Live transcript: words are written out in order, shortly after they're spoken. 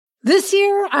This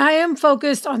year, I am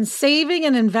focused on saving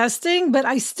and investing, but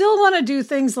I still want to do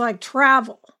things like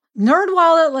travel.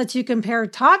 NerdWallet lets you compare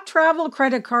top travel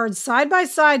credit cards side by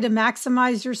side to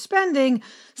maximize your spending,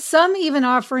 some even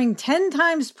offering 10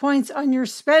 times points on your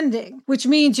spending, which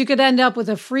means you could end up with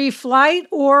a free flight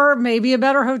or maybe a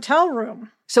better hotel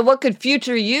room. So what could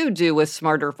future you do with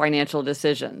smarter financial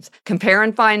decisions? Compare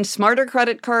and find smarter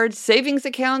credit cards, savings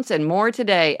accounts, and more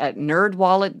today at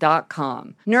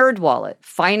nerdwallet.com. NerdWallet.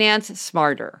 Finance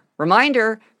smarter.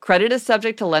 Reminder, credit is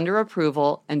subject to lender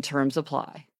approval and terms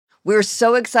apply. We're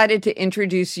so excited to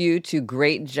introduce you to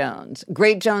Great Jones.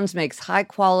 Great Jones makes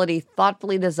high-quality,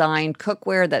 thoughtfully designed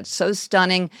cookware that's so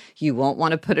stunning you won't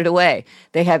want to put it away.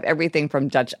 They have everything from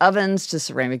Dutch ovens to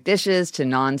ceramic dishes to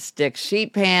non-stick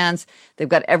sheet pans. They've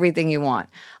got everything you want.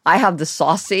 I have the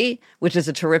Saucy, which is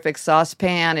a terrific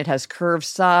saucepan. It has curved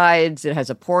sides. It has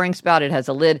a pouring spout. It has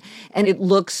a lid. And it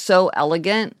looks so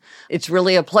elegant. It's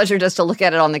really a pleasure just to look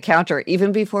at it on the counter,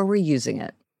 even before we're using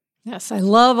it. Yes, I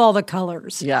love all the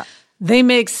colors. Yeah. They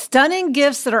make stunning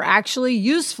gifts that are actually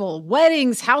useful.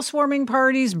 Weddings, housewarming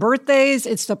parties, birthdays.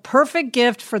 It's the perfect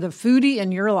gift for the foodie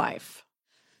in your life.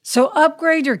 So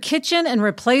upgrade your kitchen and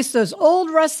replace those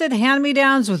old rusted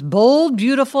hand-me-downs with bold,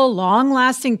 beautiful,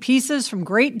 long-lasting pieces from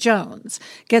Great Jones.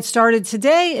 Get started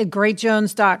today at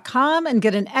greatjones.com and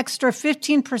get an extra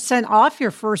 15% off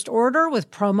your first order with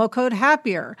promo code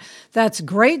HAPPIER. That's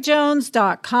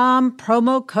greatjones.com,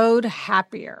 promo code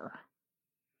HAPPIER.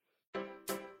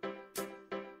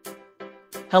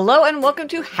 Hello and welcome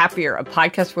to Happier, a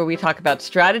podcast where we talk about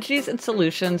strategies and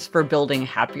solutions for building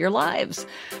happier lives.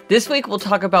 This week, we'll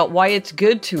talk about why it's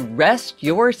good to rest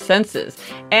your senses.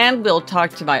 And we'll talk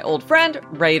to my old friend,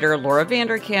 writer Laura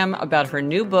Vanderkam, about her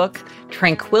new book,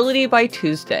 Tranquility by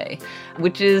Tuesday,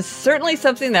 which is certainly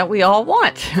something that we all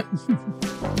want.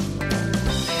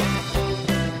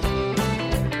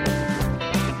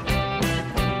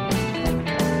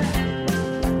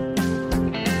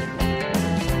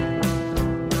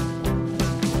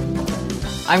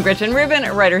 I'm Gretchen Rubin,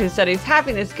 a writer who studies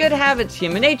happiness, good habits,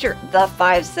 human nature, the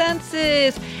five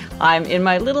senses. I'm in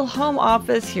my little home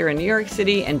office here in New York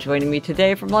City, and joining me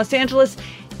today from Los Angeles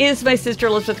is my sister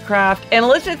Elizabeth Kraft. And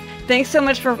Elizabeth, thanks so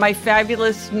much for my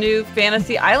fabulous new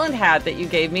Fantasy Island hat that you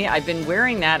gave me. I've been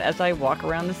wearing that as I walk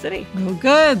around the city. Oh,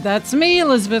 good. That's me,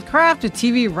 Elizabeth Kraft, a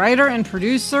TV writer and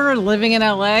producer living in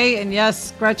LA. And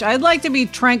yes, Gretchen, I'd like to be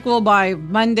tranquil by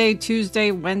Monday,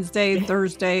 Tuesday, Wednesday,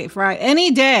 Thursday, Friday,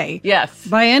 any day. Yes.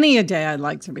 By any a day, I'd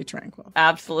like to be tranquil.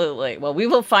 Absolutely. Well, we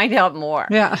will find out more.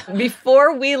 Yeah.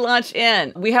 Before we launch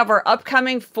in, we have our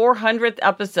upcoming 400th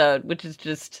episode, which is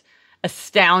just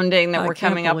astounding that we're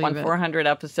coming up on 400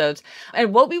 episodes.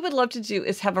 And what we would love to do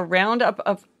is have a roundup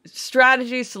of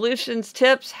strategies, solutions,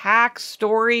 tips, hacks,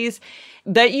 stories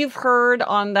that you've heard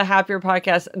on the Happier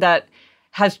podcast that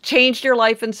has changed your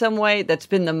life in some way, that's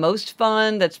been the most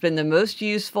fun, that's been the most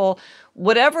useful.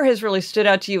 Whatever has really stood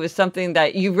out to you is something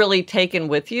that you've really taken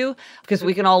with you, because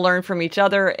we can all learn from each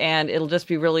other, and it'll just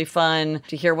be really fun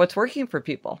to hear what's working for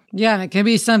people. Yeah, and it can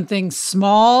be something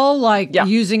small, like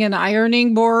using an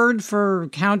ironing board for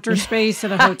counter space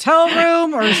in a hotel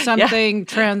room, or something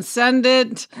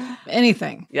transcendent,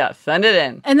 anything. Yeah, send it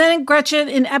in. And then, Gretchen,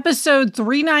 in episode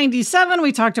 397,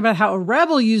 we talked about how a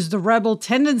rebel used the rebel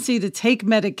tendency to take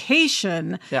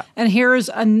medication. Yeah. And here's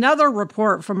another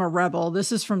report from a rebel.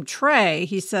 This is from Trey.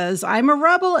 He says, I'm a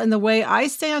rebel, and the way I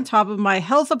stay on top of my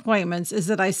health appointments is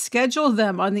that I schedule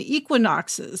them on the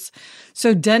equinoxes.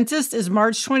 So dentist is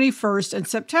March 21st and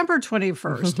September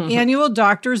 21st. Annual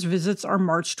doctor's visits are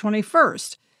March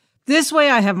 21st. This way,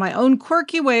 I have my own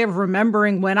quirky way of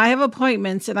remembering when I have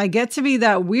appointments, and I get to be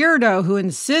that weirdo who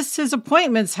insists his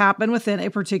appointments happen within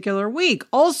a particular week.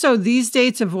 Also, these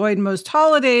dates avoid most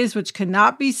holidays, which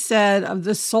cannot be said of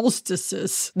the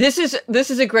solstices. This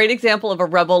is a great example of a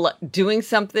rebel doing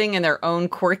something in their own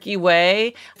quirky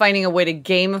way, finding a way to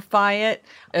gamify it.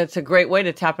 It's a great way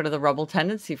to tap into the rebel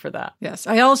tendency for that. Yes.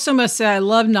 I also must say I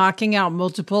love knocking out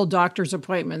multiple doctor's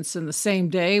appointments in the same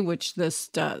day, which this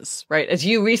does. Right. As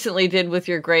you recently did with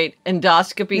your great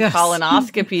endoscopy,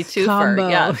 colonoscopy twofer. Combo,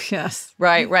 yes. Yes.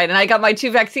 Right. And I got my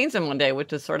 2 vaccines in one day,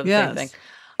 which is sort of the same thing.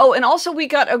 Oh, and also we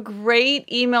got a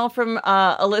great email from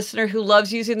a listener who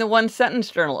loves using the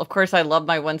one-sentence journal. Of course, I love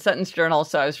my one-sentence journal,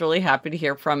 so I was really happy to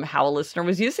hear from how a listener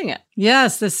was using it.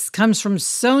 Yes, this comes from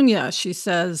Sonia. She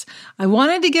says, I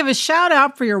wanted to give a shout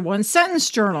out for your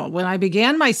one-sentence journal. When I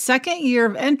began my second year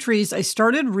of entries, I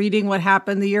started reading what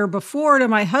happened the year before to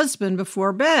my husband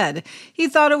before bed. He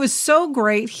thought it was so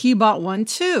great, he bought one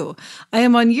too. I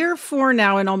am on year 4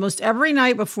 now, and almost every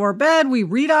night before bed, we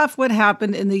read off what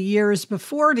happened in the years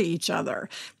before to each other.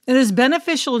 It is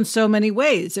beneficial in so many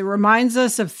ways. It reminds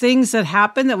us of things that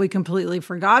happened that we completely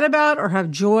forgot about or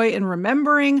have joy in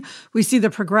remembering. We see the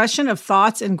progression of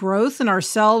thoughts and growth in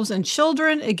ourselves and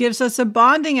children. It gives us a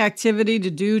bonding activity to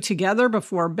do together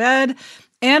before bed.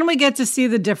 And we get to see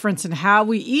the difference in how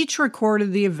we each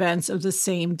recorded the events of the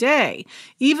same day.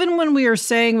 Even when we are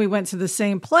saying we went to the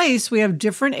same place, we have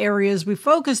different areas we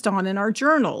focused on in our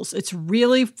journals. It's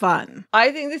really fun.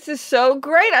 I think this is so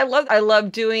great. I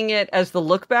love doing it as the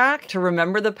look back to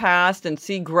remember the past and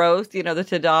see growth, the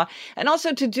ta-da, and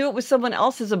also to do it with someone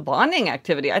else as a bonding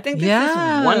activity. I think this is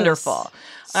wonderful.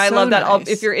 I love that. Nice.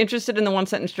 If you're interested in the One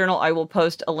Sentence Journal, I will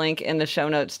post a link in the show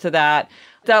notes to that.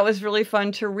 That was really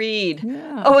fun to read.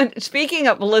 Yeah. Oh, and speaking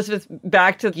of, Elizabeth,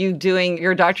 back to you doing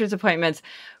your doctor's appointments,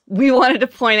 we wanted to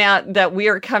point out that we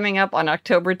are coming up on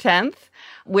October 10th,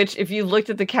 which, if you looked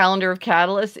at the calendar of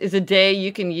Catalyst, is a day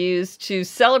you can use to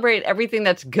celebrate everything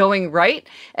that's going right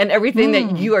and everything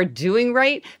that you are doing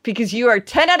right, because you are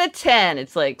 10 out of 10.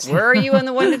 It's like, where are you on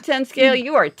the 1 to 10 scale?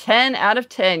 You are 10 out of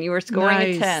 10. You are scoring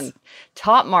a 10.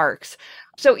 Top marks.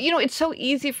 So, it's so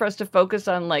easy for us to focus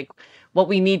on what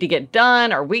we need to get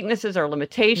done, our weaknesses, our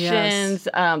limitations,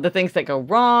 the things that go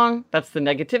wrong. That's the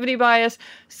negativity bias.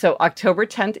 So October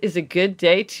 10th is a good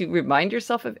day to remind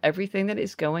yourself of everything that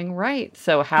is going right.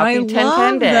 So happy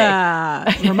 10-10 day.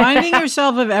 That. Reminding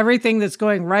yourself of everything that's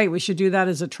going right. We should do that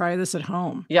as a try this at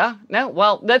home. Yeah. No,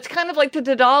 well, that's kind of like the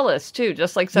to-do list too.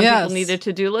 Just like some people need a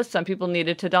to-do list, some people need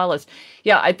a to-do list.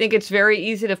 Yeah, I think it's very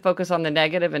easy to focus on the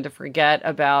negative and to forget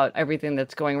about everything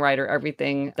that's going right or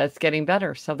everything that's getting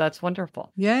better. So that's wonderful.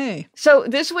 Yay. So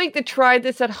this week, the try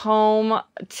this at home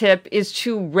tip is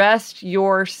to rest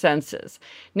your senses.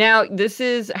 Now, this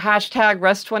is hashtag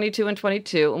rest 22 and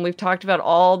 22, and we've talked about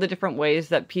all the different ways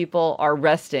that people are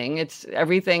resting. It's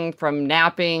everything from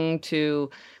napping to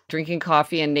drinking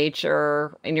coffee in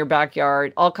nature, in your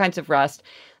backyard, all kinds of rest.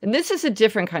 And this is a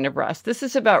different kind of rest. This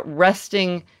is about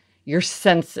resting your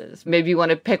senses. Maybe you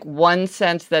want to pick one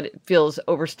sense that feels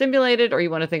overstimulated, or you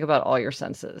want to think about all your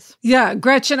senses. Yeah,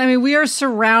 Gretchen, I mean, we are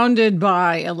surrounded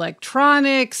by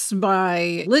electronics,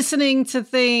 by listening to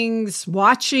things,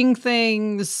 watching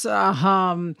things.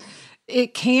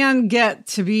 It can get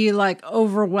to be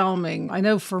overwhelming. I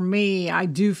know for me, I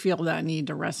do feel that need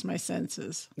to rest my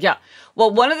senses. Yeah.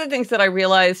 Well, one of the things that I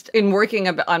realized in working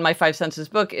on my 5 Senses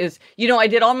book is, I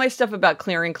did all my stuff about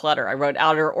clearing clutter. I wrote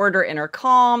outer order, inner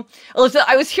calm. Alyssa,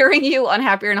 I was hearing you on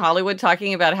Happier in Hollywood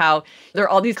talking about how there are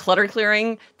all these clutter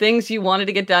clearing things you wanted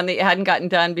to get done that you hadn't gotten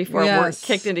done before work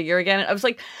kicked into gear again. And I was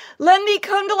like, let me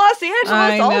come to Los Angeles.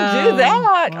 I'll do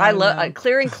that. I love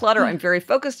clearing clutter. I'm very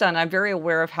focused on. I'm very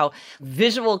aware of how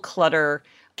visual clutter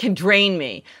can drain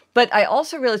me. But I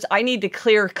also realized I need to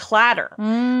clear clatter.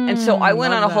 And so I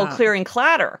went on a whole clearing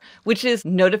clatter, which is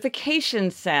notification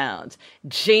sounds.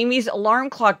 Jamie's alarm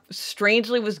clock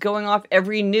strangely was going off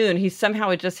every noon. He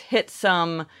somehow had just hit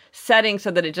some setting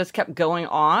so that it just kept going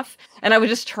off. And I would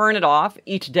just turn it off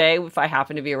each day if I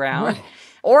happened to be around. Right.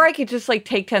 Or I could just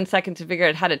take 10 seconds to figure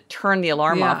out how to turn the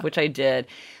alarm off, which I did.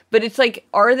 But it's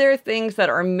are there things that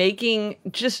are making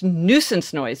just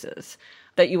nuisance noises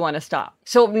that you want to stop?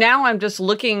 So now I'm just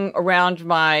looking around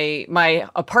my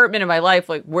apartment and my life,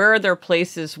 where are there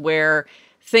places where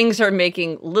things are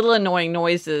making little annoying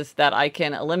noises that I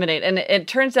can eliminate? And it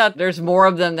turns out there's more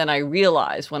of them than I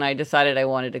realized when I decided I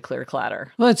wanted to clear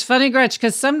clatter. Well, it's funny, Gretch,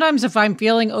 because sometimes if I'm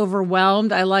feeling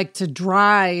overwhelmed, I like to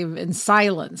drive in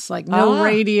silence, no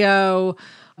radio,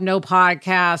 no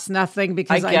podcast, nothing,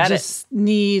 because I just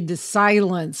need the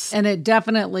silence. And it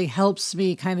definitely helps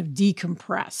me kind of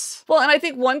decompress. Well, and I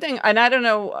think one thing, and I don't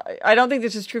know, I don't think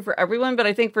this is true for everyone, but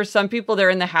I think for some people, they're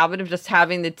in the habit of just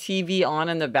having the TV on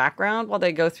in the background while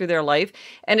they go through their life.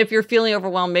 And if you're feeling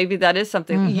overwhelmed, maybe that is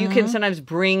something you can sometimes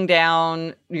bring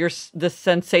down the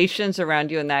sensations around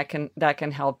you, and that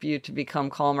can help you to become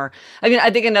calmer. I mean,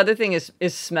 I think another thing is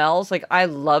smells. I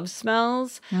love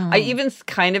smells. I even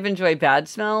kind of enjoy bad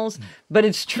smells. But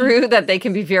it's true that they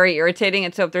can be very irritating.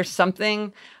 And so if there's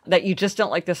something that you just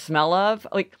don't like the smell of,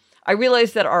 I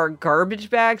realize that our garbage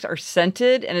bags are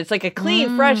scented and it's a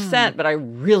clean, fresh scent, but I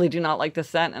really do not like the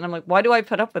scent. And I'm like, why do I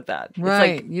put up with that?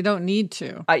 Right. You don't need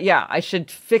to. I should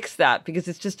fix that because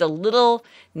it's just a little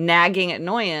nagging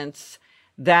annoyance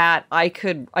that I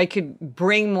could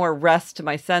bring more rest to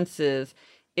my senses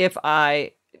if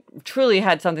I truly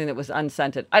had something that was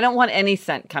unscented. I don't want any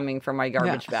scent coming from my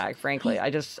garbage bag, frankly.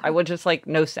 I would just like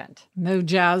no scent. No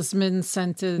jasmine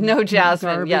scented. No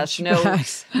jasmine,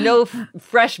 yes. No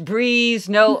fresh breeze,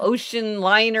 no ocean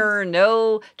liner,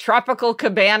 no tropical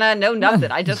cabana, no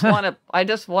nothing. I just want a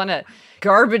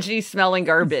garbagey smelling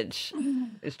garbage.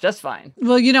 It's just fine.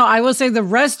 Well, I will say the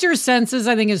rest your senses,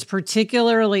 I think, is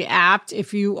particularly apt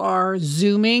if you are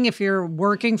Zooming, if you're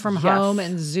working from home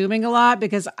and Zooming a lot,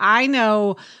 because I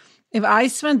know if I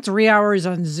spend 3 hours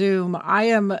on Zoom, I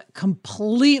am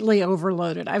completely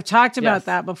overloaded. I've talked about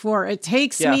that before. It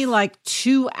takes me like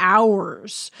 2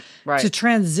 hours to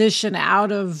transition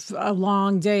out of a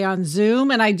long day on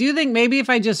Zoom. And I do think maybe if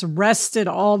I just rested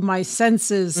all of my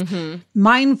senses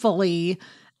mindfully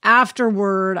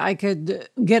afterward, I could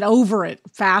get over it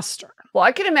faster. Well,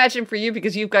 I can imagine for you,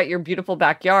 because you've got your beautiful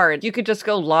backyard, you could just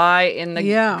go lie in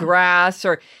the grass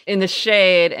or in the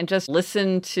shade and just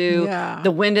listen to the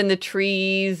wind in the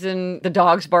trees and the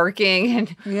dogs barking and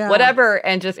whatever,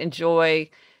 and just enjoy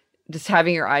just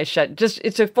having your eyes shut.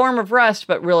 It's a form of rest,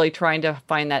 but really trying to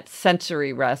find that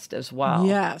sensory rest as well.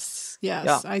 Yes,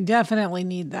 I definitely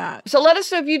need that. So let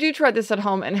us know if you do try this at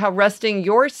home and how resting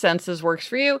your senses works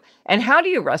for you. And how do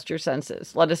you rest your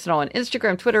senses? Let us know on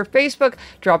Instagram, Twitter, Facebook.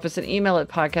 Drop us an email at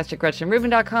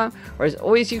podcast@GretchenRubin.com. Or as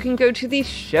always, you can go to the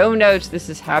show notes. This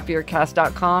is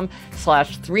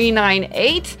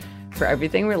happiercast.com/398 for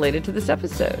everything related to this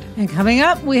episode. And coming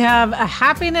up, we have a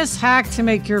happiness hack to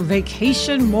make your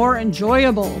vacation more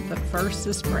enjoyable. But first,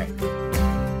 this break.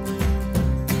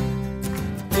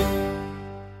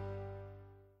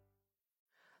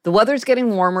 The weather's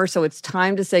getting warmer, so it's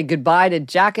time to say goodbye to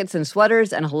jackets and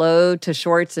sweaters and hello to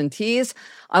shorts and tees.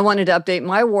 I wanted to update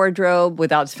my wardrobe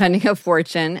without spending a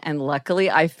fortune, and luckily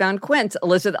I found Quince.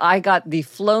 Elizabeth, I got the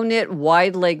flow knit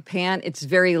wide leg pant. It's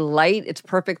very light. It's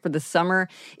perfect for the summer.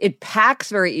 It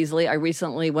packs very easily. I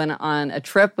recently went on a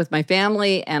trip with my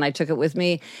family, and I took it with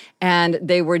me, and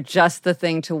they were just the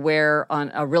thing to wear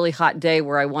on a really hot day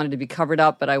where I wanted to be covered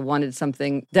up, but I wanted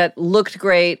something that looked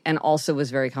great and also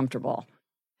was very comfortable.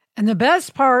 And the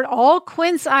best part, all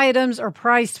Quince items are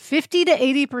priced 50 to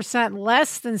 80%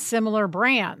 less than similar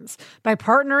brands. By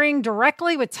partnering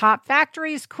directly with top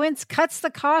factories, Quince cuts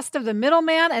the cost of the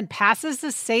middleman and passes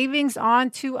the savings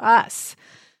on to us.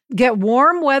 Get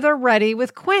warm weather ready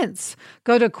with Quince.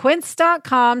 Go to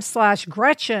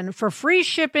quince.com/Gretchen for free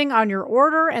shipping on your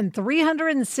order and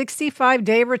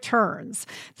 365-day returns.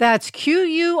 That's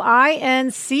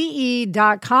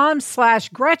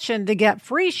QUINCE.com/Gretchen to get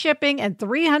free shipping and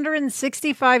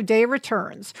 365-day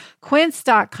returns.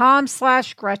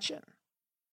 Quince.com/Gretchen.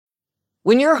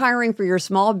 When you're hiring for your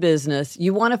small business,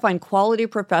 you want to find quality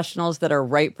professionals that are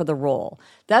right for the role.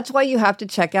 That's why you have to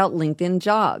check out LinkedIn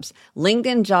Jobs.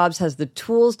 LinkedIn Jobs has the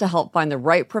tools to help find the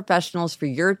right professionals for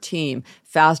your team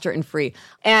faster and free.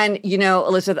 And,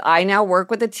 Elizabeth, I now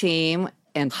work with a team,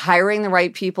 and hiring the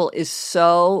right people is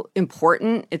so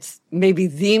important. It's maybe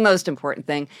the most important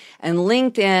thing. And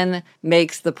LinkedIn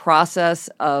makes the process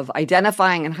of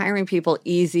identifying and hiring people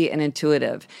easy and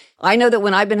intuitive. I know that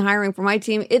when I've been hiring for my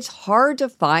team, it's hard to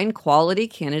find quality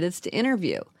candidates to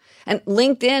interview. And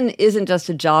LinkedIn isn't just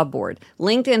a job board.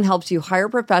 LinkedIn helps you hire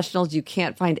professionals you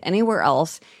can't find anywhere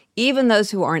else, even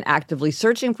those who aren't actively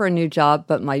searching for a new job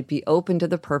but might be open to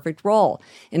the perfect role.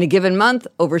 In a given month,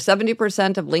 over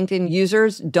 70% of LinkedIn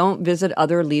users don't visit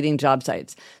other leading job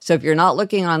sites. So if you're not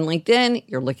looking on LinkedIn,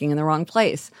 you're looking in the wrong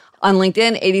place. On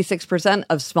LinkedIn, 86%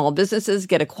 of small businesses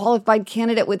get a qualified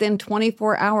candidate within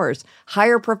 24 hours.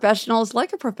 Hire professionals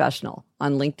like a professional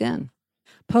on LinkedIn.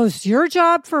 Post your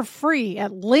job for free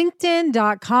at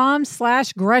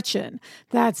linkedin.com/Gretchen.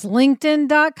 That's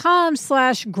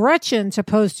linkedin.com/Gretchen to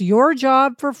post your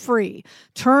job for free.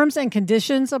 Terms and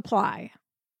conditions apply.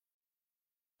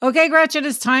 Okay, Gretchen,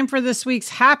 it's time for this week's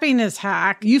happiness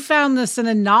hack. You found this in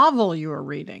a novel you were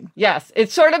reading. Yes,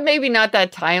 it's sort of maybe not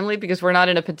that timely because we're not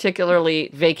in a particularly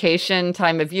vacation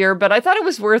time of year, but I thought it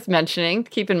was worth mentioning.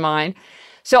 Keep in mind.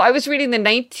 So I was reading the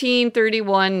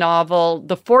 1931 novel,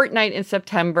 The Fortnight in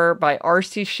September by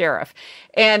R.C. Sheriff.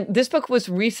 And this book was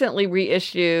recently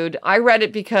reissued. I read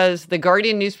it because the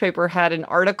Guardian newspaper had an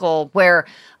article where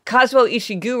Kazuo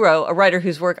Ishiguro, a writer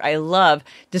whose work I love,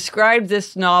 described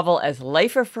this novel as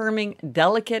life-affirming,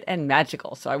 delicate, and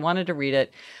magical. So I wanted to read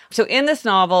it. So in this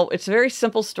novel, it's a very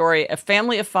simple story. A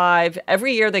family of 5,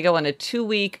 every year they go on a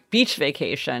 2-week beach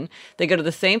vacation. They go to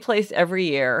the same place every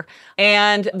year.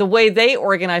 And the way they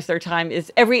organize their time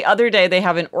is every other day they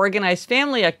have an organized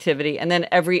family activity. And then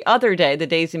every other day, the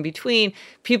days in between,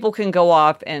 people can go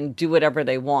off and do whatever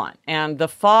they want. And the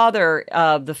father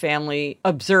of the family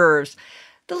observes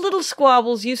The little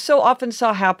squabbles you so often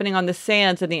saw happening on the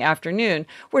sands in the afternoon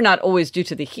were not always due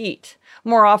to the heat.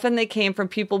 More often, they came from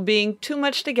people being too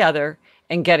much together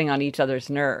and getting on each other's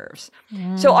nerves.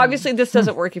 So obviously this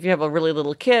doesn't work if you have a really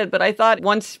little kid, but I thought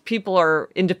once people are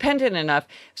independent enough,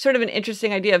 sort of an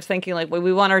interesting idea of thinking like, well,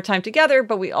 we want our time together,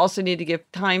 but we also need to give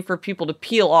time for people to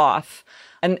peel off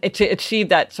and to achieve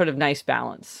that sort of nice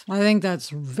balance. I think that's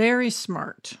very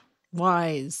smart.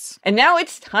 Wise. And now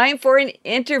it's time for an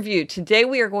interview. Today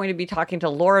we are going to be talking to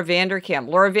Laura Vanderkam.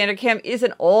 Laura Vanderkam is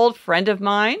an old friend of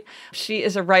mine. She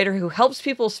is a writer who helps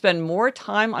people spend more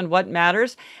time on what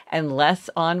matters and less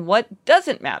on what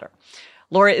doesn't matter.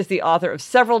 Laura is the author of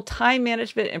several time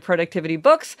management and productivity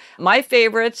books. My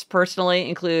favorites personally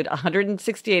include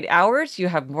 168 Hours, You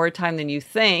Have More Time Than You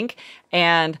Think,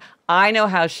 and I Know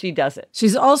How She Does It.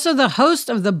 She's also the host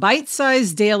of the Bite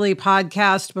Size Daily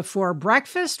podcast Before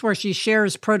Breakfast, where she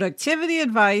shares productivity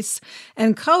advice,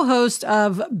 and co-host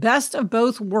of Best of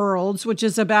Both Worlds, which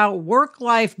is about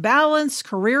work-life balance,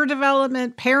 career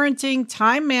development, parenting,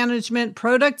 time management,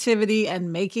 productivity,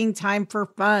 and making time for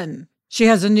fun. She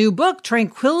has a new book,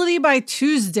 Tranquility by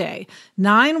Tuesday,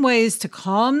 9 Ways to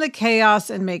Calm the Chaos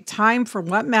and Make Time for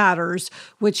What Matters,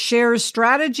 which shares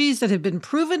strategies that have been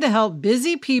proven to help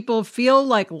busy people feel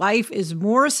like life is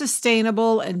more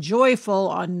sustainable and joyful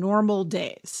on normal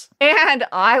days. And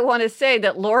I want to say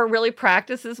that Laura really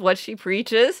practices what she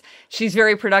preaches. She's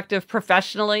very productive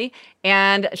professionally,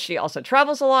 and she also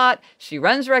travels a lot. She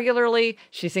runs regularly.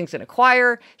 She sings in a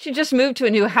choir. She just moved to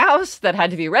a new house that had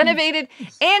to be renovated,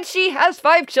 and she has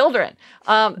 5 children.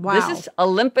 Wow. This is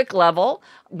Olympic level.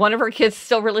 One of her kids is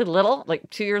still really little, like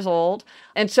 2 years old.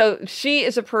 And so she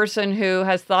is a person who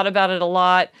has thought about it a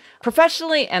lot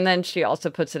professionally, and then she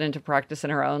also puts it into practice in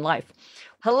her own life.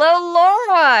 Hello,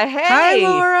 Laura. Hey. Hi,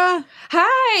 Laura.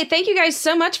 Hi. Thank you guys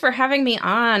so much for having me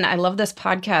on. I love this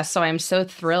podcast, so I'm so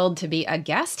thrilled to be a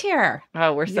guest here.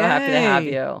 Oh, we're so happy to have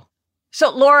you. So,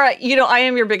 Laura, I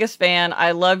am your biggest fan.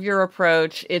 I love your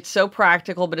approach. It's so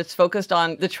practical, but it's focused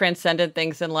on the transcendent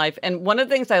things in life. And one of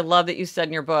the things I love that you said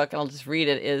in your book, and I'll just read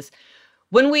it, is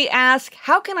when we ask,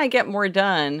 how can I get more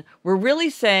done? We're really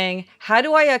saying, how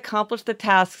do I accomplish the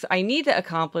tasks I need to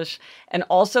accomplish and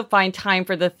also find time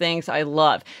for the things I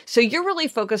love? So you're really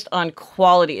focused on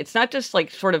quality. It's not just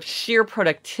like sort of sheer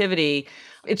productivity.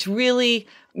 It's really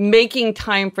making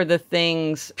time for the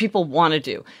things people want to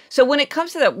do. So when it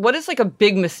comes to that, what is like a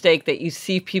big mistake that you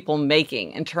see people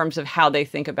making in terms of how they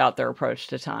think about their approach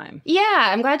to time? Yeah,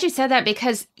 I'm glad you said that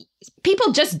because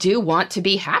people just do want to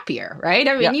be happier, right?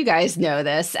 I mean, you guys know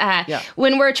this.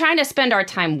 When we're trying to spend our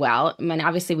time well, I mean,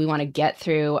 obviously we want to get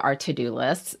through our to-do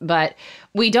lists, but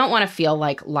we don't want to feel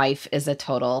like life is a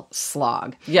total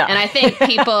slog. Yeah. And I think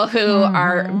people who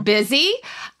are busy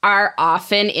are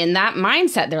often in that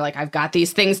mindset. They're like, I've got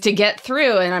these things to get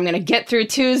through, and I'm going to get through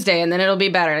Tuesday, and then it'll be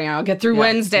better. I'll get through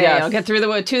Wednesday. I'll get through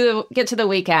get to the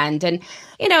weekend. And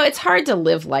it's hard to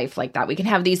live life like that. We can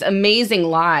have these amazing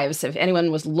lives if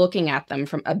anyone was looking at them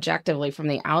from objectively from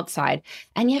the outside,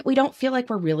 and yet we don't feel like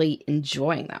we're really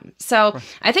enjoying them. So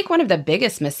I think one of the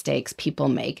biggest mistakes people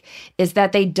make is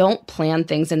that they don't plan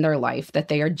things in their life that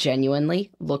they are genuinely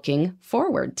looking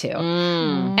forward to.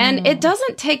 And it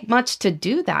doesn't take much to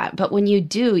do that, but when you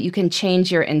do, you can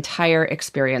change your entire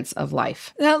experience of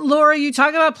life. Now, Laura, you talk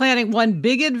about planning one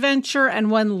big adventure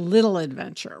and one little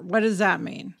adventure. What does that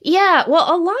mean? Yeah,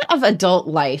 well, a lot of adult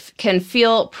life can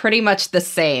feel pretty much the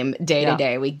same day to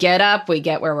day. We get up, we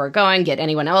get where we're going, get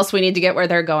anyone else we need to get where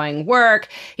they're going, work,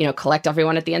 collect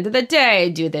everyone at the end of the day,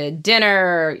 do the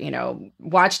dinner,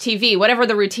 watch TV, whatever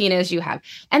the routine is you have.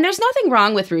 And there's nothing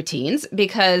wrong with routines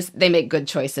because they make good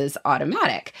choices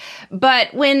automatic.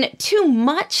 But when too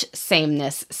much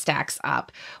sameness stacks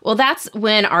up, well, that's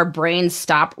when our brains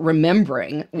stop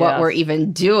remembering what we're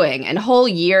even doing, and whole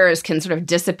years can sort of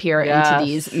disappear into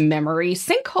these memory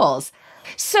sinkholes.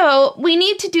 So we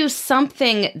need to do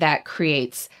something that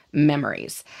creates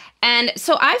memories. And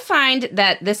so I find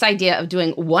that this idea of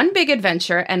doing one big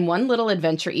adventure and one little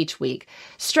adventure each week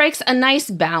strikes a nice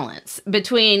balance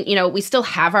between, we still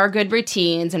have our good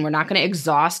routines and we're not going to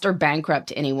exhaust or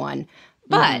bankrupt anyone,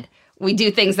 but we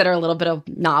do things that are a little bit of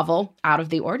novel, out of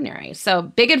the ordinary. So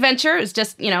big adventure is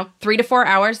just, 3 to 4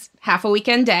 hours, half a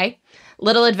weekend day.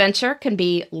 Little adventure can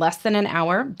be less than an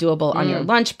hour, doable on your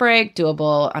lunch break,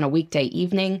 doable on a weekday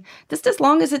evening, just as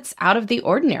long as it's out of the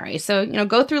ordinary. So,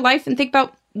 go through life and think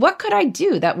about, what could I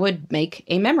do that would make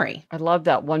a memory? I love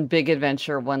that. One big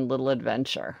adventure, one little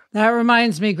adventure. That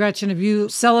reminds me, Gretchen, of you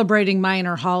celebrating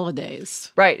minor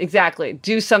holidays. Right, exactly.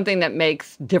 Do something that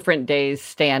makes different days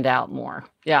stand out more.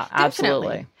 Yeah,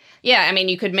 absolutely. Yeah, I mean,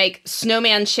 you could make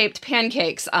snowman-shaped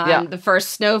pancakes on the first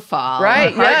snowfall.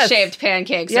 Right, or heart-shaped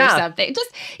pancakes or something.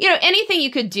 Just, anything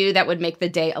you could do that would make the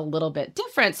day a little bit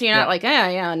different. So you're not like,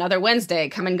 another Wednesday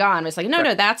come and gone. It's like,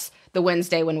 no, that's the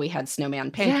Wednesday when we had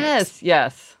snowman pancakes.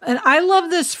 Yes. And I love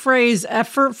this phrase,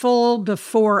 effortful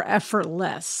before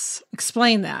effortless.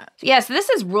 Explain that. Yes, this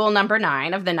is rule number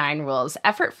 9 of the 9 rules.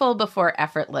 Effortful before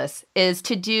effortless is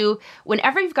to do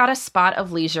whenever you've got a spot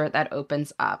of leisure that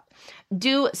opens up.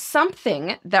 Do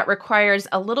something that requires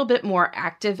a little bit more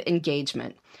active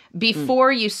engagement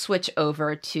before you switch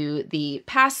over to the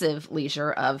passive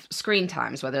leisure of screen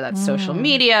times, whether that's social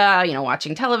media,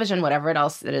 watching television, whatever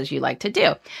else it is you like to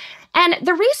do. And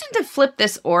the reason to flip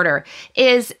this order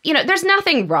is, there's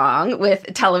nothing wrong with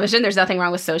television. There's nothing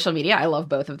wrong with social media. I love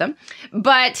both of them.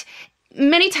 But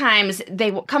many times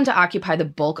they will come to occupy the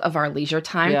bulk of our leisure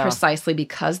time precisely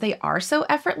because they are so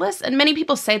effortless. And many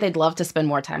people say they'd love to spend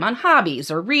more time on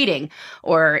hobbies or reading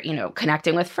or,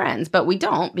 connecting with friends. But we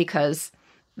don't because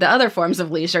the other forms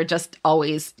of leisure just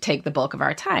always take the bulk of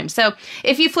our time. So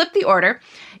if you flip the order,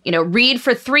 read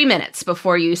for 3 minutes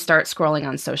before you start scrolling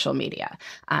on social media.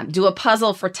 Do a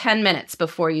puzzle for 10 minutes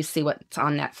before you see what's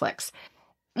on Netflix.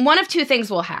 One of two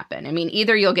things will happen. I mean,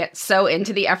 either you'll get so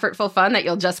into the effortful fun that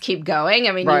you'll just keep going.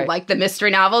 I mean, you like the mystery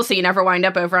novels, so you never wind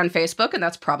up over on Facebook, and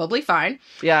that's probably fine.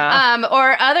 Yeah.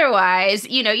 Or otherwise,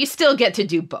 you still get to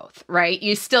do both, right?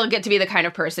 You still get to be the kind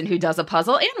of person who does a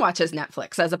puzzle and watches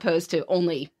Netflix, as opposed to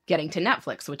only getting to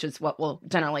Netflix, which is what will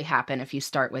generally happen if you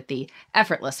start with the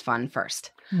effortless fun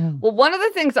first. Well, one of the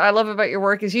things I love about your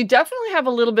work is you definitely have a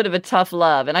little bit of a tough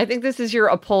love. And I think this is your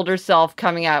upholder self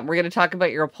coming out. We're going to talk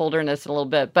about your upholderness in a little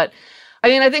bit. But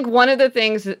I think one of the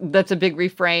things that's a big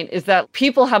refrain is that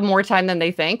people have more time than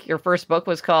they think. Your first book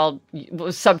was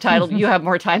subtitled, You Have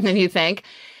More Time Than You Think.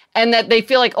 And that they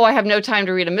feel like, I have no time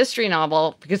to read a mystery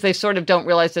novel because they sort of don't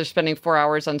realize they're spending 4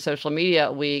 hours on social media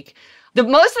a week. The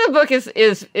most of the book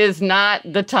is not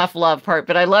the tough love part,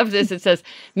 but I love this. It says,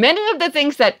 many of the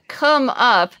things that come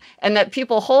up and that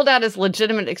people hold out as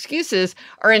legitimate excuses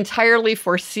are entirely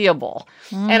foreseeable.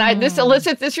 And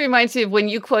this reminds me of when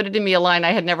you quoted to me a line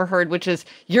I had never heard, which is,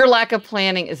 your lack of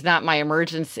planning is not my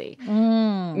emergency.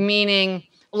 Meaning,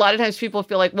 a lot of times people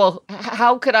feel like, well,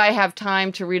 how could I have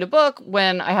time to read a book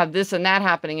when I have this and that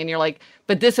happening? And you're like,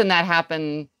 but this and that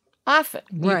happen often.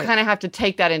 You kind of have to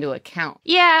take that into account.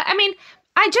 Yeah, I mean,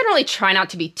 I generally try not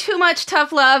to be too much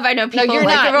tough love. I know people you're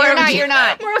not. More of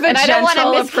a and I don't want to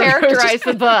mischaracterize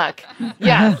the book.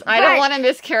 Yes, I don't want to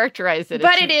mischaracterize it.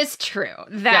 But it is true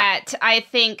that I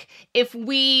think if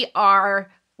we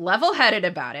are level-headed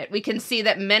about it, we can see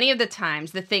that many of the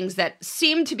times the things that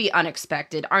seem to be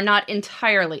unexpected are not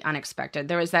entirely unexpected.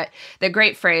 There was the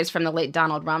great phrase from the late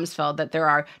Donald Rumsfeld that there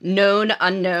are known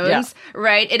unknowns,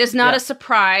 right? It is not a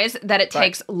surprise that it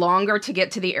takes longer to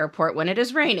get to the airport when it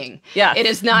is raining. Yes. It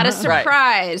is not a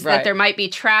surprise that there might be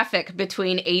traffic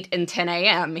between 8 and 10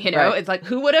 a.m., It's like,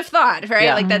 who would have thought, right?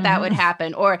 Yeah. Like that would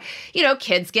happen. Or,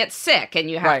 kids get sick and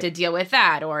you have to deal with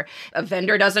that. Or a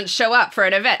vendor doesn't show up for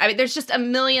an event. I mean, there's just a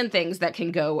million things that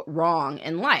can go wrong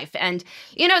in life. And,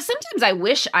 sometimes I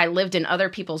wish I lived in other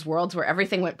people's worlds where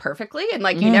everything went perfectly and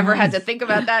you never had to think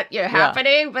about that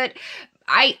happening. But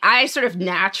I sort of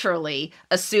naturally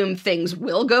assume things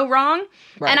will go wrong.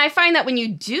 Right. And I find that when you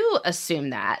do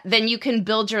assume that, then you can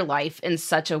build your life in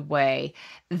such a way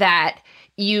that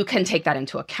you can take that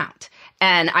into account.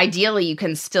 And ideally, you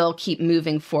can still keep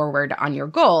moving forward on your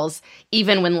goals,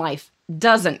 even when life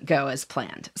doesn't go as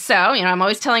planned. So, I'm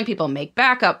always telling people, make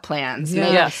backup plans.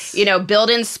 Yes. Build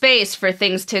in space for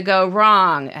things to go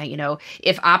wrong.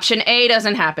 If option A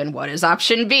doesn't happen, what is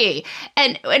option B?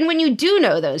 And when you do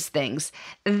know those things,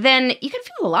 then you can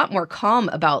feel a lot more calm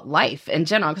about life in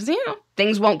general because,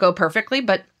 things won't go perfectly,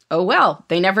 but oh, well,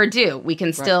 they never do. We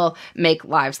can still make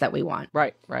lives that we want.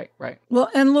 Right. Well,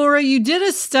 and Laura, you did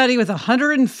a study with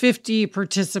 150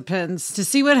 participants to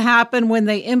see what happened when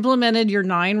they implemented your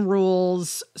 9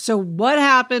 rules. So what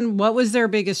happened? What was their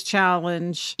biggest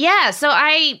challenge? Yeah, so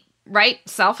I write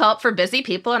self-help for busy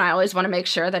people, and I always want to make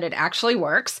sure that it actually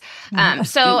works.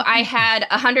 So I had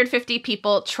 150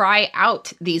 people try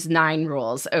out these 9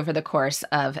 rules over the course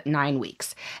of 9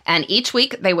 weeks. And each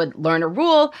week they would learn a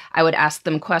rule. I would ask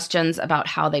them questions about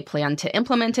how they plan to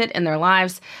implement it in their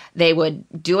lives. They would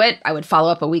do it. I would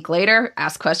follow up a week later,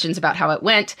 ask questions about how it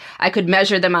went. I could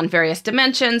measure them on various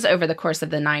dimensions over the course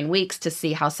of the 9 weeks to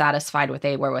see how satisfied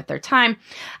they were with their time.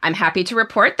 I'm happy to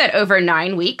report that over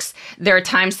 9 weeks, their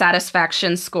time satisfaction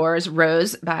satisfaction scores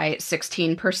rose by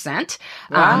 16%.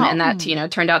 Wow. And that,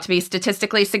 turned out to be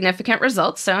statistically significant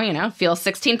results. So, feel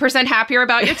 16% happier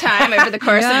about your time over the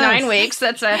course of 9 weeks.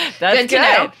 That's good to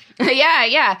know.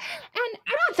 Yeah. And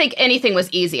I don't think anything was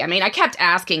easy. I mean, I kept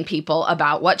asking people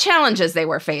about what challenges they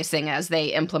were facing as they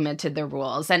implemented the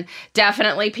rules. And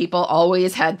definitely people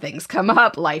always had things come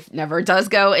up. Life never does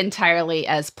go entirely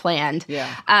as planned.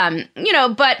 Yeah.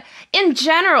 But in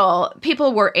general,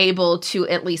 people were able to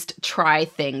at least try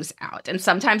things out. And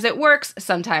sometimes it works,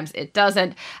 sometimes it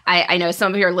doesn't. I know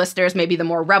some of your listeners, maybe the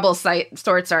more rebel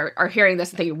sorts are hearing this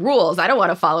and thinking, rules, I don't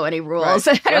want to follow any rules.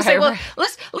 Right. I was like, well,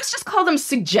 let's just call them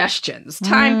suggestions,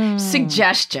 suggestions,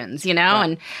 Right.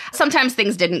 And sometimes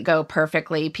things didn't go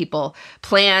perfectly. People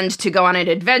planned to go on an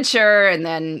adventure and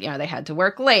then, they had to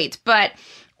work late. But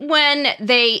when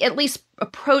they at least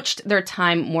approached their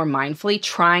time more mindfully,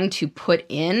 trying to put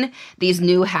in these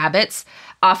new habits,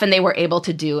 often they were able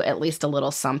to do at least a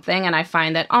little something. And I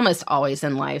find that almost always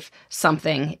in life,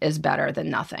 something is better than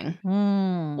nothing.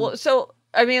 Well, so,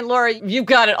 Laura, you've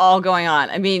got it all going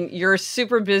on. You're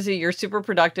super busy. You're super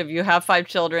productive. You have 5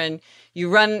 children. You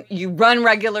run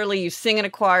regularly. You sing in a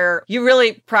choir. You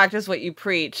really practice what you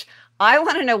preach. I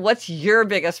want to know, what's your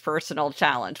biggest personal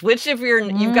challenge? Which, if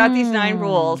you've got these 9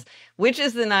 rules, which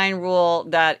is the 9 rule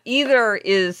that either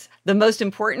is the most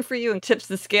important for you and tips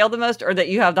the scale the most, or that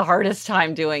you have the hardest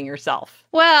time doing yourself?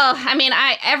 Well,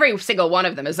 every single one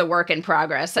of them is a work in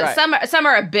progress. Right. Some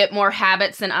are a bit more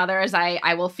habits than others.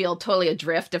 I will feel totally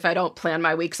adrift if I don't plan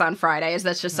my weeks on Fridays.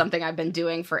 That's just something I've been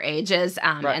doing for ages.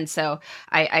 And so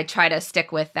I try to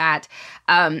stick with that.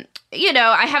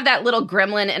 I have that little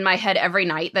gremlin in my head every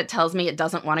night that tells me it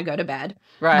doesn't want to go to bed.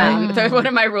 Right. One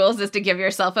of my rules is to give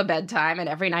yourself a bedtime. And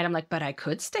every night I'm like, but I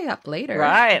could stay up later.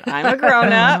 Right. I'm a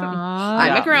grown-up.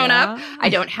 I'm a grown-up. I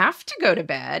don't have to go to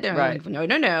bed. Right.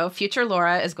 No. Future Laura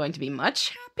is going to be much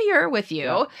happier with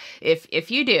you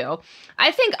if you do.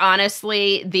 I think,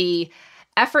 honestly, the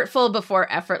effortful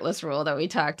before effortless rule that we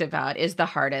talked about is the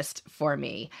hardest for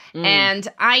me. And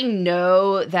I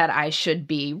know that I should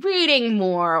be reading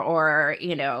more or,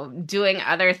 doing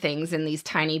other things in these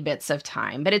tiny bits of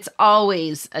time, but it's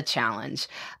always a challenge.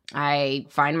 I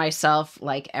find myself,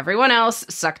 like everyone else,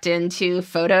 sucked into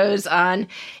photos on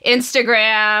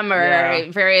Instagram or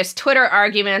various Twitter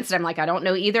arguments. And I'm like, I don't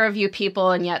know either of you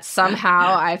people. And yet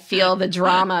somehow I feel the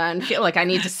drama and feel like I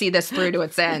need to see this through to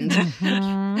its end.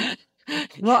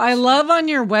 Well, I love on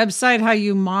your website how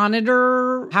you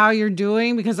monitor how you're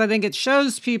doing, because I think it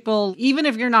shows people, even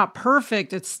if you're not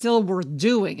perfect, it's still worth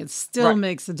doing. It still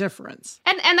makes a difference.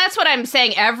 And that's what I'm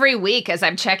saying every week as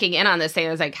I'm checking in on this thing.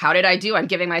 I was like, how did I do? I'm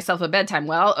giving myself a bedtime.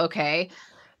 Well, okay.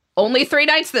 Only 3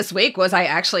 nights this week was I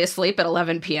actually asleep at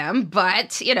 11 p.m.,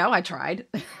 but, I tried.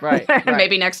 Right.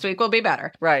 Maybe next week will be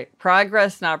better. Right.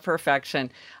 Progress, not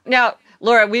perfection. Now,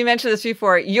 Laura, we mentioned this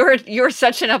before. You're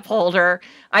such an upholder.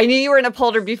 I knew you were an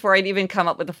upholder before I'd even come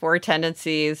up with the 4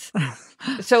 tendencies.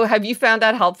 So have you found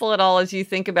that helpful at all as you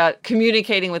think about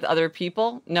communicating with other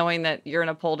people, knowing that you're an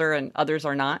upholder and others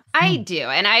are not? I do.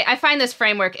 And I find this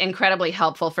framework incredibly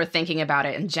helpful for thinking about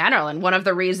it in general. And one of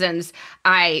the reasons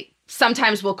I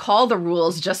sometimes will call the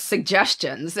rules just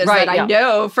suggestions is that I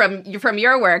know from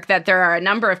your work that there are a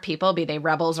number of people, be they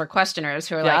rebels or questioners,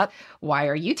 who are like, why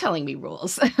are you telling me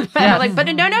rules? I'm like, but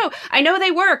no, I know they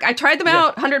work. I tried them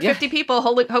out, 150 people.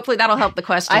 Hopefully that'll help the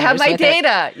questioners. I have my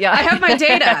data. I have my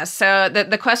data. So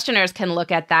the questioners can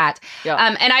look at that.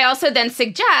 And I also then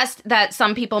suggest that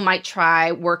some people might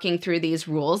try working through these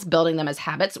rules, building them as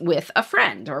habits with a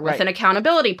friend or with an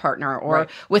accountability partner or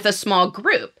with a small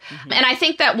group. And I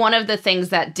think that one of the things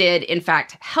that did, in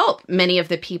fact, help many of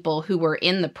the people who were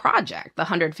in the project, the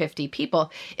 150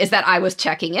 people, is that I was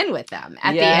checking in with them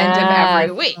at the end of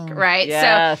every week, right?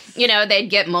 Yes. So, they'd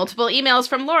get multiple emails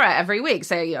from Laura every week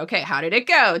saying, okay, how did it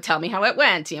go? Tell me how it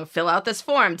went. Fill out this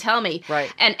form. Tell me.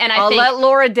 Right. And I'll let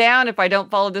Laura down if I don't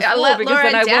follow this rule, because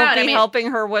then I won't be helping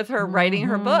her with her writing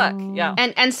her book. Yeah.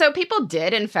 And so people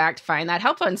did, in fact, find that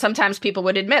helpful. And sometimes people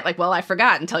would admit, like, well, I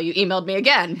forgot until you emailed me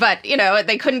again. But,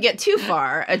 they couldn't get too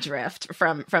far adrift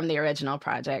from the original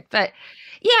project. But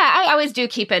yeah, I always do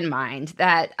keep in mind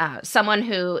that someone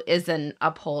who is an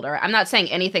upholder, I'm not saying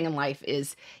anything in life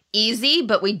is easy,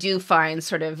 but we do find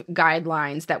sort of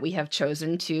guidelines that we have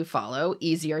chosen to follow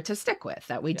easier to stick with,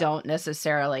 that we don't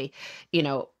necessarily,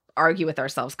 argue with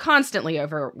ourselves constantly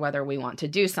over whether we want to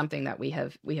do something that we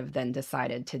have then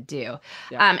decided to do.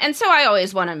 And so I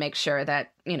always want to make sure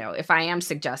that if I am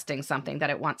suggesting something that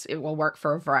it will work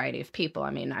for a variety of people.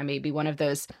 I mean, I may be one of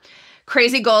those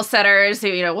crazy goal setters who,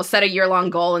 will set a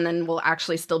year-long goal and then we'll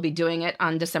actually still be doing it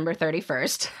on December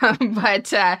 31st.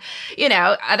 But,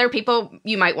 other people,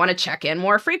 you might want to check in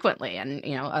more frequently. And,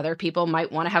 other people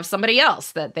might want to have somebody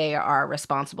else that they are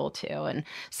responsible to. And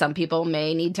some people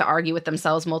may need to argue with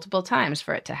themselves multiple times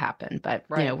for it to happen. But,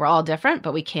 we're all different,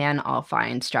 but we can all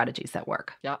find strategies that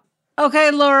work. Yeah.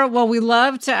 Okay, Laura. Well, we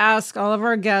love to ask all of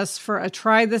our guests for a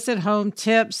try this at home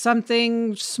tip,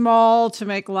 something small to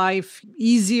make life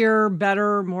easier,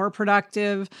 better, more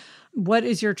productive. What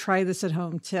is your try this at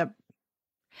home tip?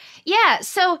 Yeah.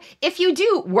 So if you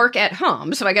do work at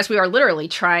home, so I guess we are literally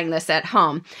trying this at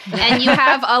home, and you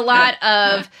have a lot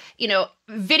of,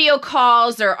 video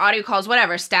calls or audio calls,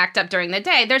 whatever, stacked up during the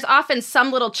day, there's often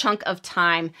some little chunk of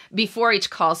time before each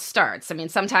call starts. I mean,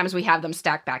 sometimes we have them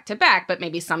stacked back to back, but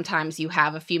maybe sometimes you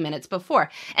have a few minutes before.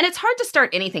 And it's hard to start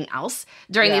anything else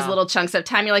during these little chunks of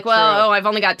time. You're like, well, I've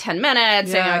only got 10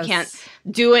 minutes, and I can't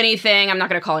do anything. I'm not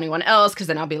going to call anyone else because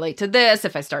then I'll be late to this.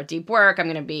 If I start deep work, I'm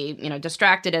going to be,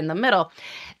 distracted in the middle.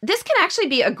 This can actually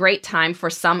be a great time for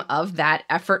some of that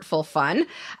effortful fun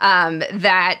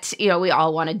that, we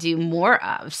all want to do more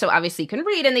of. So obviously you can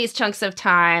read in these chunks of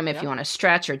time if you want to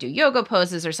stretch or do yoga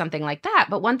poses or something like that.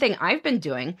 But one thing I've been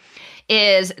doing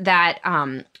is that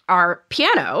our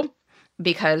piano,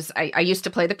 because I used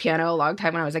to play the piano a long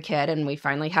time when I was a kid, and we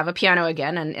finally have a piano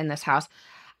again in this house,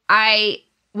 I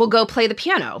will go play the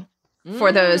piano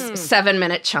for those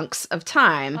 7-minute chunks of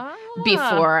time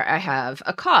before I have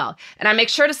a call. And I make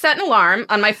sure to set an alarm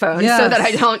on my phone so that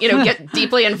I don't, get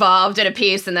deeply involved in a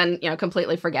piece and then,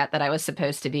 completely forget that I was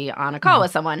supposed to be on a call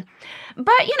with someone.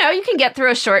 But, you can get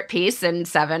through a short piece in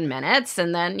 7 minutes,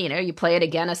 and then, you play it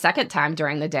again a second time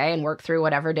during the day and work through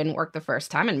whatever didn't work the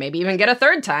first time, and maybe even get a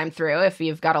third time through if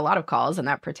you've got a lot of calls in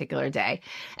that particular day.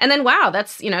 And then, wow,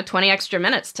 that's, 20 extra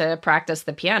minutes to practice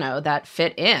the piano that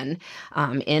fit in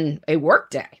a work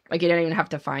day. Like, you don't even have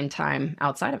to find time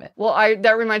outside of it. Well,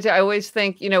 that reminds me, I always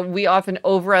think, we often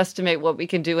overestimate what we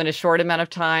can do in a short amount of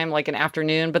time, like an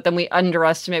afternoon, but then we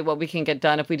underestimate what we can get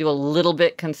done if we do a little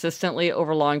bit consistently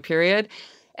over a long period.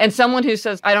 And someone who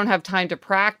says, I don't have time to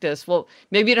practice, well,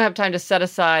 maybe you don't have time to set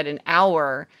aside an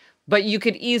hour, but you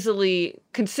could easily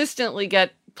consistently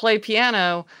play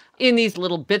piano in these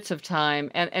little bits of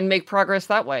time and make progress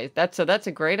that way. That's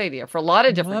a great idea for a lot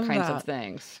of different kinds of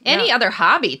things. Any other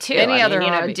hobby too.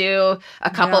 Hobby. Do a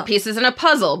couple pieces in a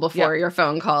puzzle before your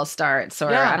phone call starts,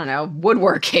 or I don't know,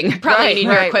 woodworking. Probably need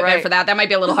your equipment for that. That might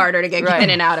be a little harder to get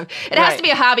in and out of. It has to be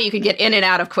a hobby you can get in and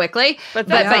out of quickly. But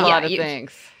that's a lot of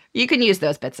things. You can use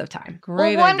those bits of time.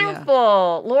 Great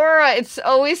wonderful. idea. Laura, it's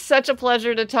always such a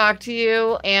pleasure to talk to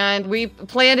you. And we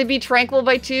plan to be tranquil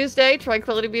by Tuesday,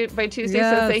 Tranquility by Tuesday.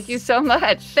 Yes. So thank you so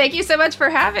much. Thank you so much for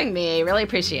having me. Really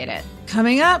appreciate it.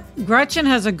 Coming up, Gretchen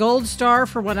has a gold star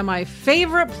for one of my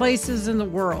favorite places in the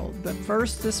world. But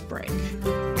first, this break.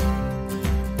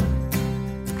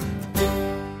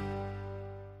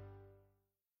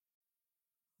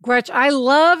 Gretch, I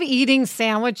love eating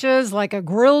sandwiches, like a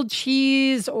grilled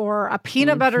cheese or a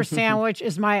peanut butter sandwich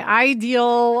is my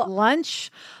ideal lunch,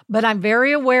 but I'm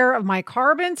very aware of my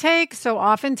carb intake, so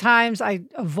oftentimes I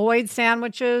avoid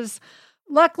sandwiches.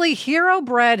 Luckily, Hero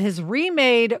Bread has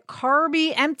remade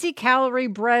carby, empty-calorie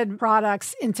bread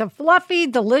products into fluffy,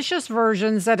 delicious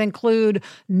versions that include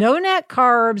no net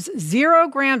carbs, 0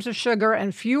 grams of sugar,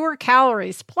 and fewer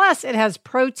calories. Plus, it has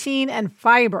protein and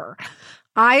fiber.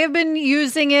 I have been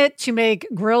using it to make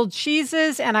grilled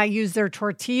cheeses, and I use their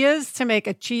tortillas to make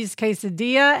a cheese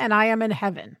quesadilla, and I am in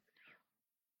heaven.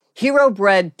 Hero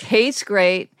Bread tastes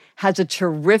great, has a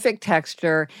terrific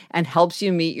texture, and helps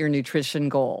you meet your nutrition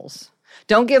goals.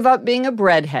 Don't give up being a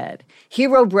breadhead.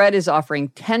 Hero Bread is offering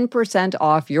 10%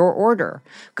 off your order.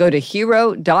 Go to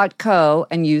hero.co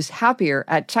and use Happier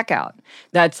at checkout.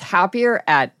 That's Happier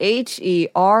at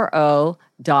HERO.co.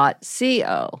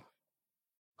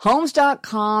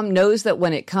 Homes.com knows that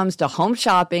when it comes to home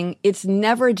shopping, it's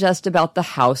never just about the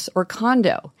house or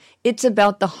condo. It's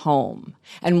about the home.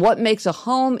 And what makes a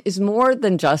home is more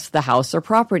than just the house or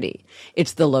property.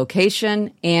 It's the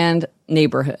location and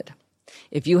neighborhood.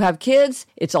 If you have kids,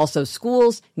 it's also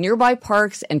schools, nearby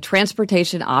parks, and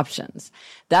transportation options.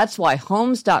 That's why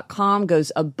Homes.com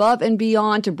goes above and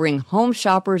beyond to bring home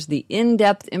shoppers the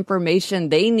in-depth information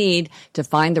they need to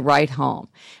find the right home.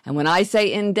 And when I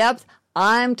say in-depth,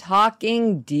 I'm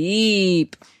talking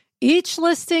deep. Each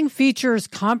listing features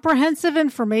comprehensive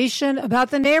information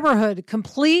about the neighborhood,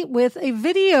 complete with a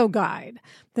video guide.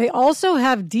 They also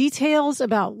have details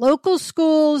about local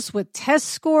schools with test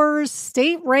scores,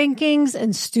 state rankings,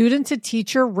 and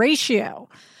student-to-teacher ratio.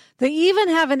 They even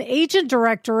have an agent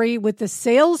directory with the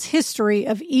sales history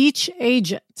of each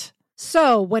agent.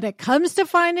 So when it comes to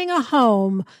finding a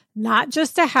home, not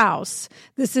just a house,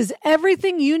 this is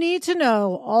everything you need to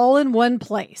know all in one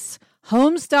place.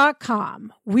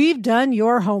 Homes.com. We've done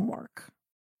your homework.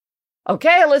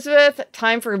 Okay, Elizabeth,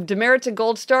 time for demerits and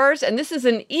gold stars. And this is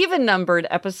an even-numbered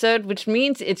episode, which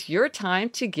means it's your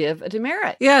time to give a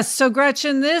demerit. Yes. So,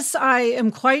 Gretchen, this I am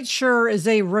quite sure is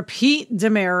a repeat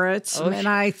demerit. Oh, and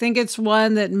I think it's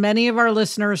one that many of our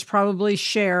listeners probably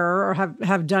share or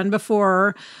have done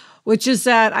before, which is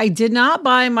that I did not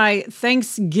buy my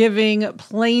Thanksgiving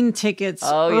plane tickets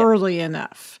early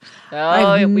enough.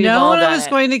 I've known I was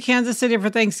going to Kansas City for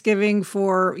Thanksgiving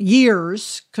for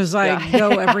years because I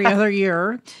go every other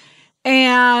year,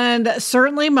 and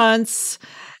certainly months.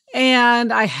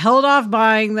 And I held off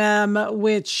buying them,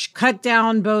 which cut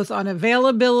down both on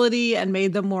availability and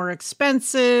made them more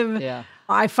expensive. Yeah.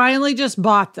 I finally just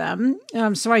bought them.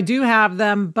 So I do have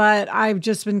them, but I've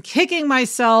just been kicking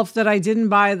myself that I didn't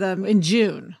buy them in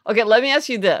June. Okay, let me ask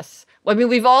you this. I mean,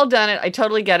 we've all done it. I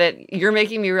totally get it. You're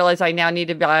making me realize I now need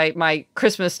to buy my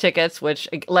Christmas tickets, which,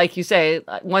 like you say,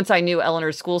 once I knew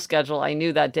Eleanor's school schedule, I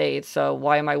knew that date. So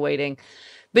why am I waiting?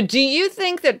 But do you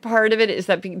think that part of it is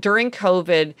that during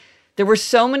COVID, there were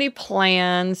so many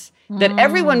plans that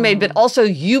everyone made, but also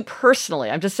you personally,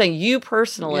 I'm just saying you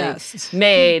personally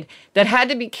made, that had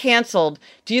to be canceled.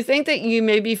 Do you think that you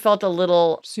maybe felt a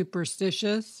little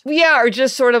superstitious? Yeah, or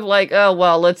just sort of like, oh,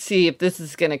 well, let's see if this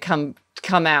is going to come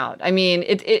out. I mean,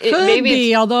 it could maybe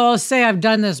be, although I'll say I've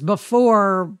done this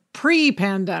before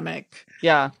pre-pandemic.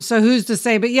 Yeah. So who's to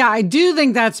say? But yeah, I do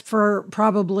think that's for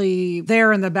probably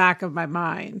there in the back of my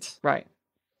mind. Right.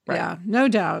 Yeah, no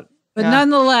doubt. But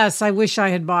nonetheless, I wish I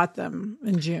had bought them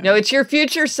in June. No, it's your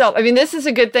future self. I mean, this is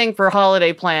a good thing for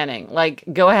holiday planning. Like,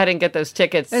 go ahead and get those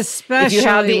tickets. Especially if you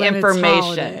have the when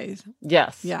information. It's holidays.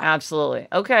 Yes, absolutely.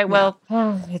 Okay, well,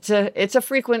 it's a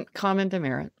frequent common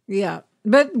demerit. Yeah.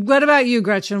 But what about you,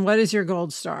 Gretchen? What is your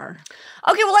gold star?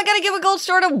 Okay, well, I got to give a gold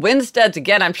star to Winstead's.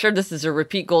 Again, I'm sure this is a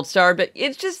repeat gold star, but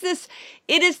it is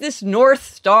this North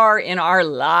Star in our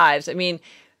lives. I mean,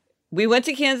 we went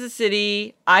to Kansas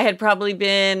City. I had probably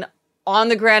been on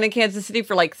the ground in Kansas City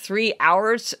for like 3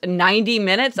 hours, 90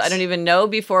 minutes. I don't even know,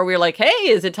 before we were like, hey,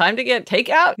 is it time to get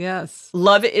takeout? Yes.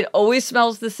 Love it. It always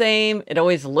smells the same. It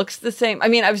always looks the same. I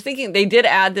mean, I was thinking they did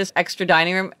add this extra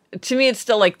dining room. To me, it's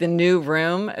still like the new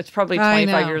room. It's probably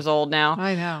 25 years old now.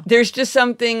 I know. There's just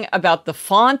something about the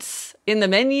fonts in the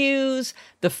menus,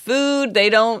 the food. They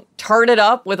don't tart it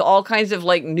up with all kinds of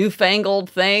like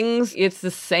newfangled things. It's the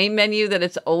same menu that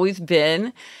it's always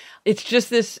been. It's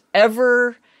just this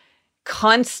ever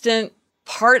constant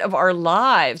part of our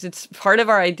lives. It's part of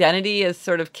our identity as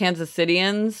sort of Kansas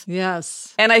Cityans.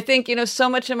 Yes. And I think, so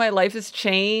much in my life has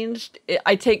changed.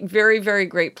 I take very, very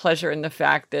great pleasure in the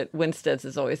fact that Winstead's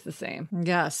is always the same.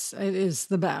 Yes, it is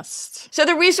the best. So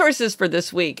the resources for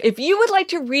this week. If you would like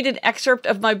to read an excerpt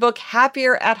of my book,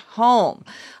 Happier at Home.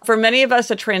 For many of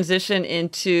us, a transition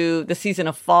into the season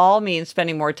of fall means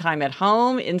spending more time at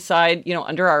home, inside,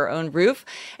 under our own roof.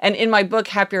 And in my book,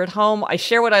 Happier at Home, I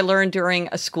share what I learned during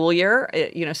a school year.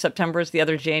 September is the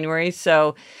other January.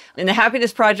 So in the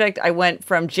Happiness Project, I went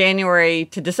from January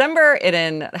to December. And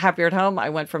in Happier at Home, I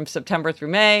went from September through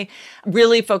May,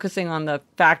 really focusing on the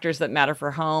factors that matter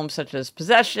for home, such as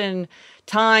possession,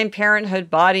 time, parenthood,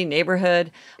 body,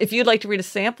 neighborhood. If you'd like to read a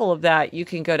sample of that, you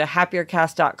can go to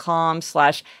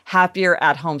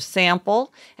happiercast.com/happierathomesample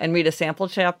and read a sample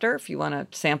chapter if you want to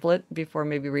sample it before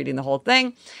maybe reading the whole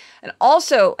thing. And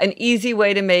also, an easy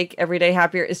way to make every day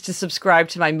happier is to subscribe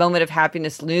to my Moment of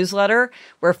Happiness newsletter,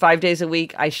 where 5 days a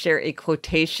week I share a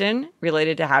quotation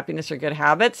related to happiness or good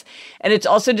habits. And it's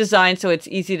also designed so it's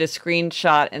easy to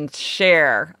screenshot and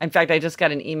share. In fact, I just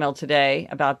got an email today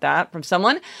about that from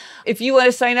someone. If you want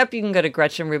to sign up, you can go to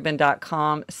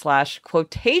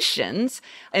GretchenRubin.com/quotations.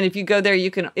 And if you go there,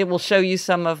 it will show you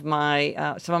some of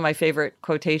my favorite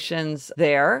quotations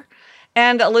there.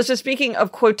 And Alyssa, speaking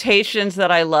of quotations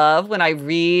that I love, when I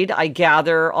read, I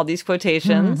gather all these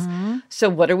quotations. Mm-hmm. So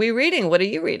what are we reading? What are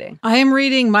you reading? I am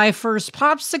reading My First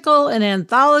Popsicle, an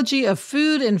anthology of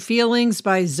food and feelings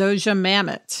by Zosia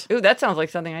Mamet. Ooh, that sounds like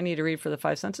something I need to read for the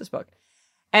 5 Senses book.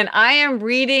 And I'm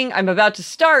about to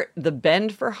start The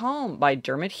Bend for Home by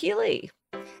Dermot Healy.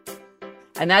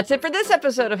 And that's it for this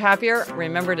episode of Happier.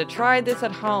 Remember to try this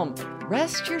at home.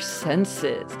 Rest your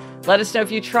senses. Let us know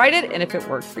if you tried it and if it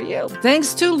worked for you.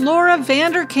 Thanks to Laura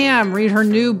Vanderkam. Read her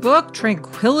new book,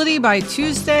 Tranquility, by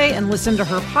Tuesday, and listen to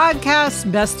her podcasts,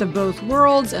 Best of Both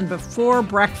Worlds and Before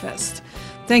Breakfast.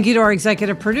 Thank you to our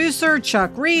executive producer,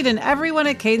 Chuck Reed, and everyone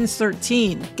at Cadence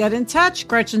 13. Get in touch.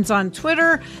 Gretchen's on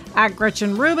Twitter, at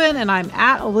Gretchen Rubin, and I'm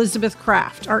at Elizabeth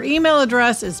Kraft. Our email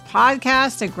address is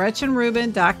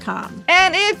podcast@GretchenRubin.com.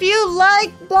 And if you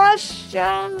like the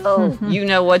show, you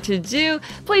know what to do.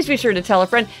 Please be sure to tell a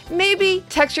friend. Maybe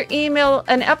text or email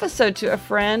an episode to a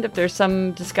friend if there's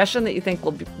some discussion that you think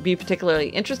will be particularly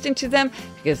interesting to them,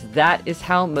 because that is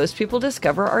how most people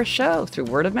discover our show, through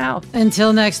word of mouth.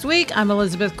 Until next week, I'm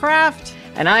Elizabeth Kraft.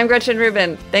 And I'm Gretchen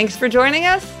Rubin. Thanks for joining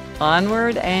us.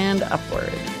 Onward and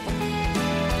upward.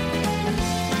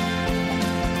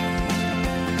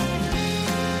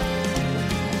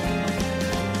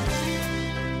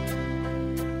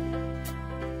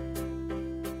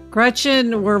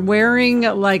 Gretchen, we're wearing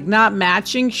like not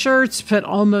matching shirts, but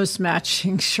almost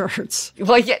matching shirts.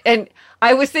 Well, yeah, and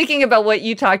I was thinking about what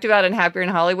you talked about in Happier in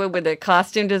Hollywood, where the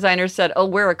costume designer said, "Oh,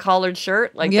 wear a collared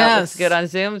shirt." Like that looks good on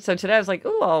Zoom. So today I was like,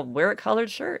 "Oh, I'll wear a collared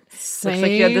shirt." Looks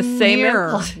like you had the same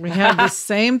impulse. We had the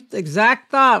same exact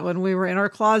thought when we were in our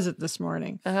closet this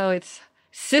morning. Oh, it's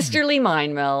sisterly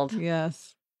mind meld. Yes.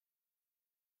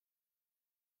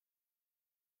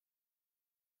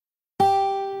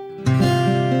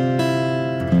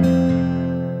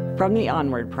 From the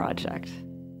Onward Project.